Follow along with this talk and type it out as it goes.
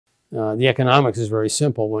The economics is very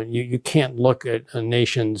simple. When you can't look at a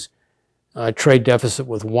nation's trade deficit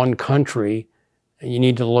with one country, and you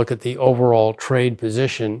need to look at the overall trade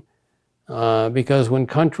position, because when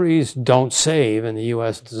countries don't save, and the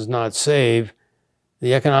U.S. does not save,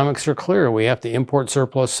 the economics are clear. We have to import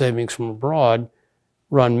surplus savings from abroad,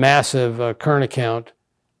 run massive current account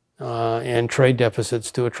and trade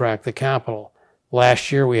deficits to attract the capital.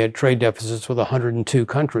 Last year we had trade deficits with 102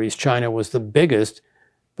 countries. China was the biggest,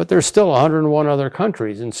 but there's still 101 other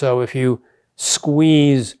countries. And so if you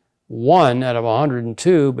squeeze one out of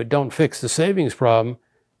 102 but don't fix the savings problem,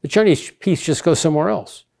 the Chinese piece just goes somewhere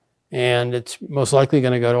else. And it's most likely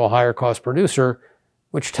going to go to a higher cost producer,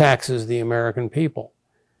 which taxes the American people.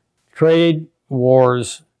 Trade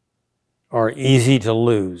wars are easy to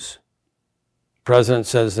lose. The president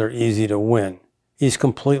says they're easy to win. He's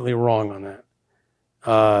completely wrong on that.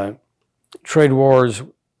 Trade wars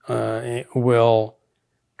will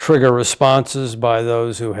trigger responses by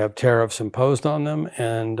those who have tariffs imposed on them,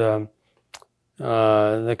 and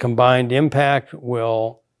the combined impact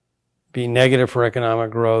will be negative for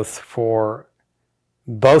economic growth for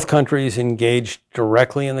both countries engaged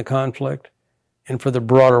directly in the conflict and for the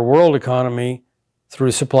broader world economy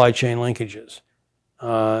through supply chain linkages.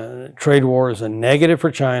 Trade war is a negative for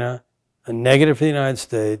China, a negative for the United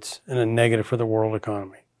States, and a negative for the world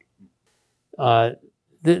economy. The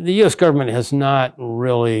U.S. government has not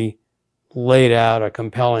really laid out a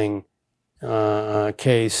compelling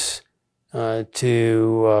case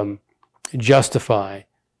to justify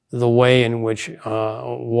the way in which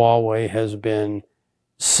Huawei has been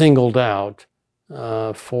singled out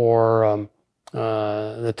for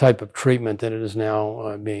the type of treatment that it is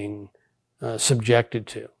now being subjected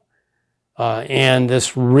to. And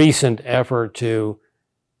this recent effort to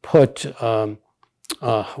put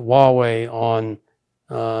Huawei on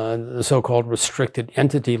the so-called restricted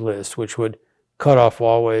entity list, which would cut off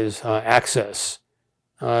Huawei's access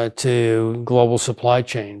to global supply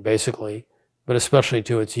chain, basically, but especially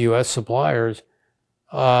to its U.S. suppliers,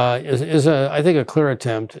 is I think, a clear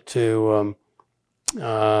attempt to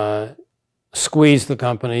squeeze the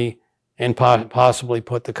company and possibly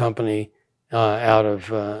put the company out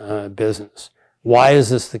of business. Why is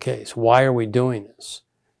this the case? Why are we doing this?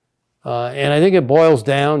 And I think it boils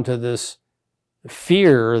down to this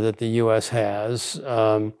fear that the U.S. has,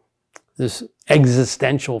 this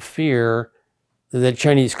existential fear that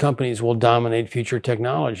Chinese companies will dominate future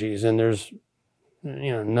technologies. And there's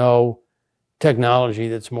no technology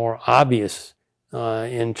that's more obvious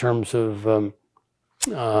in terms of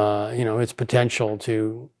its potential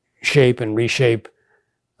to shape and reshape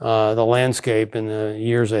the landscape in the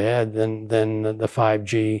years ahead than the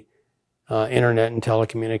 5G internet and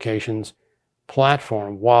telecommunications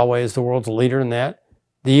platform. Huawei is the world's leader in that.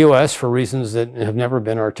 The U.S., for reasons that have never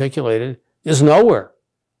been articulated, is nowhere.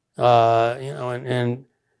 And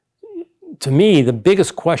to me, the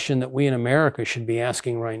biggest question that we in America should be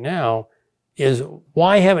asking right now is,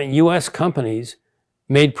 why haven't U.S. companies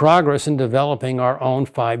made progress in developing our own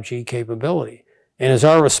 5G capability? And is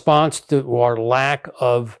our response to our lack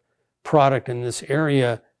of product in this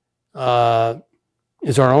area,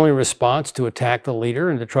 is our only response to attack the leader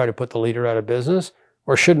and to try to put the leader out of business?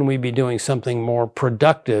 Or shouldn't we be doing something more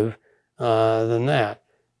productive than that?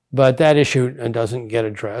 But that issue doesn't get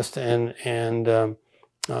addressed, and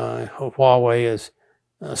Huawei is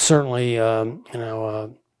certainly a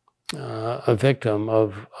victim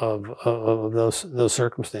of those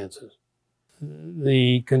circumstances.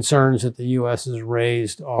 The concerns that the U.S. has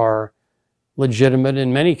raised are legitimate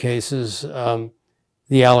in many cases.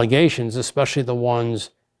 The allegations, especially the ones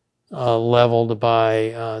leveled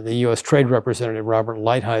by the U.S. Trade Representative Robert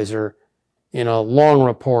Lighthizer in a long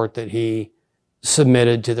report that he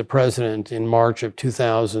submitted to the president in March of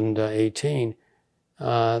 2018.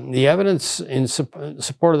 The evidence in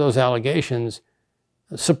support of those allegations,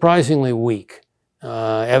 surprisingly weak.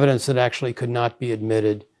 Evidence that actually could not be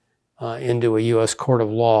admitted into a U.S. court of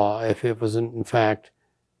law if it was in fact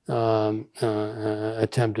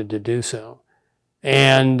attempted to do so.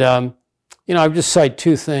 And, I've just cite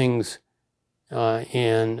two things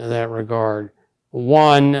in that regard.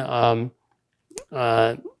 One,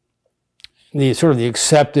 the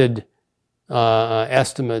accepted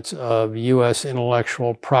estimates of U.S.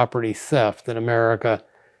 intellectual property theft that America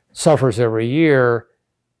suffers every year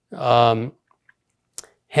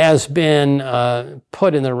has been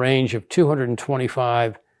put in the range of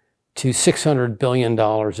 $225 to $600 billion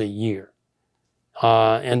a year.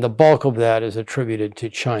 And the bulk of that is attributed to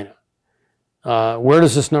China. Where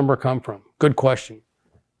does this number come from? Good question.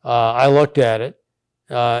 I looked at it.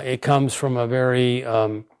 It comes from a very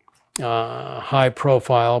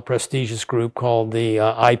high-profile, prestigious group called the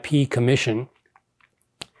IP Commission,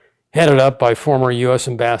 headed up by former U.S.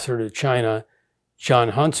 Ambassador to China, John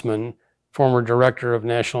Huntsman, former Director of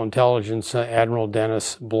National Intelligence, Admiral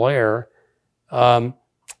Dennis Blair. And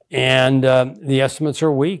the estimates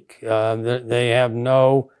are weak. They have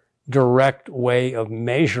no direct way of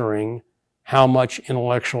measuring how much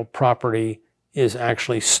intellectual property is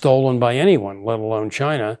actually stolen by anyone, let alone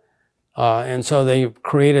China. And so they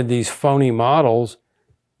created these phony models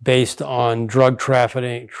based on drug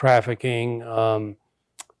trafficking,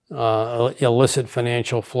 illicit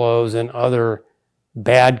financial flows, and other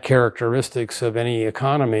bad characteristics of any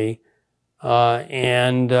economy,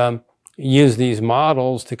 and use these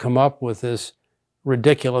models to come up with this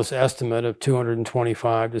ridiculous estimate of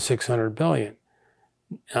 225 to 600 billion.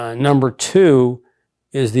 Number two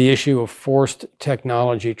is the issue of forced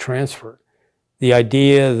technology transfer. The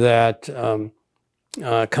idea that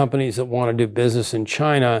companies that want to do business in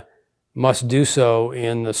China must do so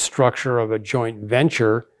in the structure of a joint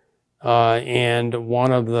venture, and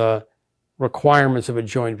one of the requirements of a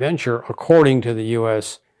joint venture, according to the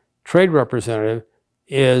U.S. Trade Representative,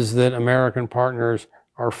 is that American partners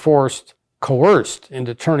are coerced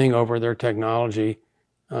into turning over their technology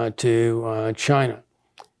to China.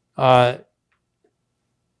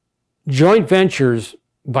 Joint ventures,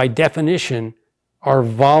 by definition, are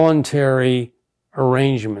voluntary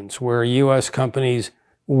arrangements where U.S. companies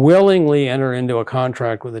willingly enter into a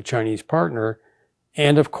contract with a Chinese partner.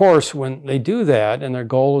 And of course, when they do that, and their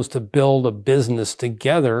goal is to build a business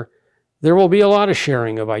together, there will be a lot of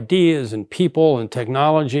sharing of ideas and people and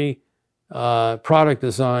technology, product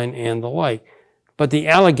design, and the like. But the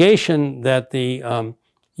allegation that the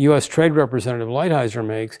U.S. Trade Representative Lighthizer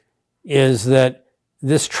makes is that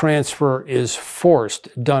this transfer is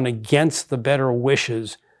forced, done against the better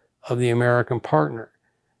wishes of the American partner.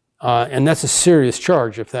 And that's a serious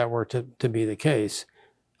charge if that were to be the case.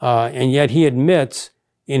 And yet he admits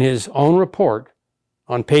in his own report,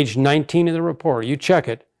 on page 19 of the report, you check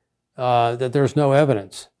it, that there's no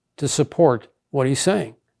evidence to support what he's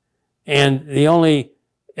saying. And the only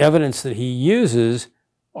evidence that he uses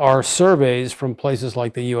are surveys from places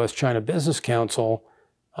like the U.S.-China Business Council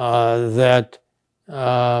that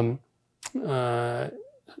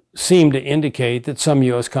seem to indicate that some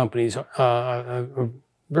U.S. companies, a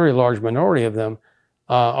very large minority of them,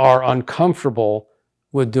 are uncomfortable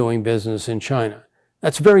with doing business in China.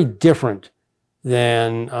 That's very different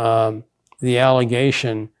than the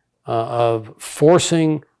allegation of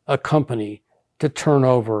forcing a company to turn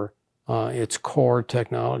over its core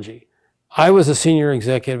technology. I was a senior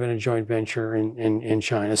executive in a joint venture in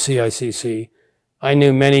China, CICC. I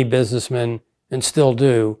knew many businessmen, and still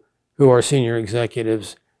do, who are senior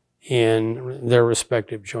executives in their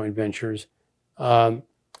respective joint ventures. And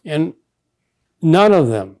none of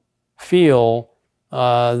them feel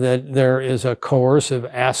that there is a coercive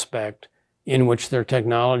aspect in which their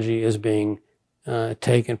technology is being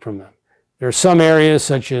taken from them. There are some areas,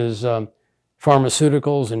 such as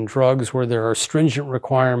pharmaceuticals and drugs, where there are stringent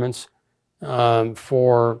requirements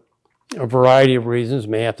for a variety of reasons,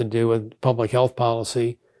 may have to do with public health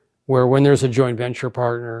policy, where when there's a joint venture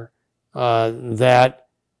partner, that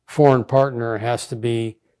foreign partner has to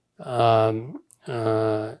be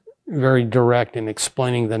very direct in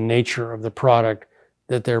explaining the nature of the product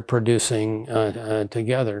that they're producing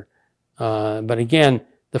together. But again,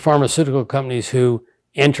 the pharmaceutical companies who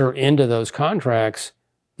enter into those contracts,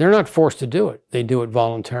 they're not forced to do it. They do it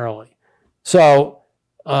voluntarily. So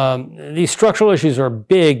these structural issues are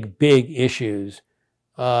big, big issues.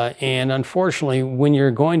 And unfortunately, when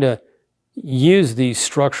you're going to use these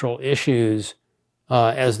structural issues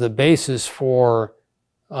as the basis for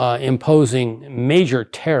imposing major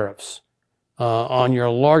tariffs on your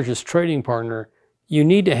largest trading partner, you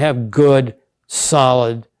need to have good,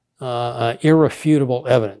 solid, irrefutable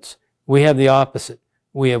evidence. We have the opposite.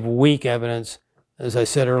 We have weak evidence. As I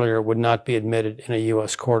said earlier, would not be admitted in a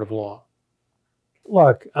U.S. court of law.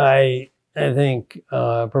 Look, I think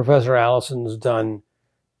Professor Allison's done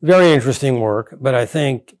very interesting work, but I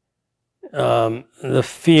think the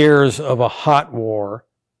fears of a hot war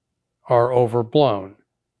are overblown.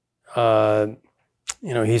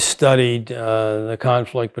 He's studied the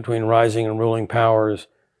conflict between rising and ruling powers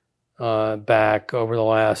back over the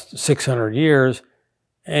last 600 years,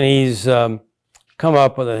 and he's come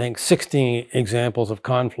up with, I think, 16 examples of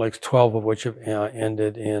conflicts, 12 of which have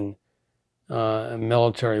ended in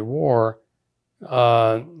military war.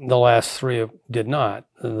 The last 3 did not,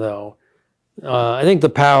 though. I think the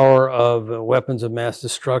power of weapons of mass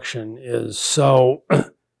destruction is so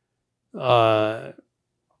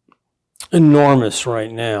enormous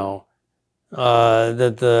right now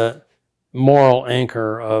that the moral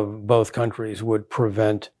anchor of both countries would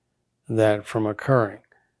prevent that from occurring.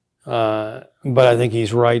 But I think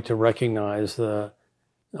he's right to recognize the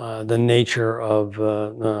nature of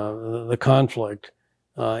the conflict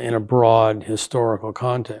in a broad historical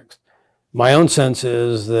context. My own sense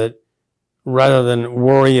is that rather than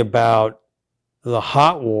worry about the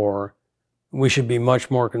hot war, we should be much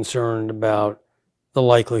more concerned about the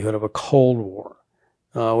likelihood of a Cold War,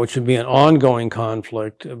 which would be an ongoing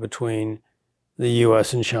conflict between the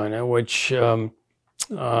U.S. and China, which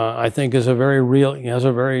I think is a very real, has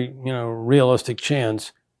a very realistic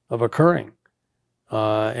chance of occurring,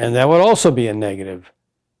 and that would also be a negative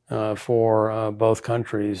for both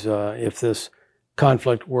countries if this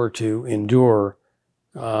conflict were to endure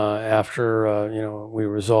after we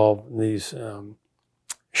resolve these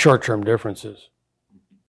short-term differences.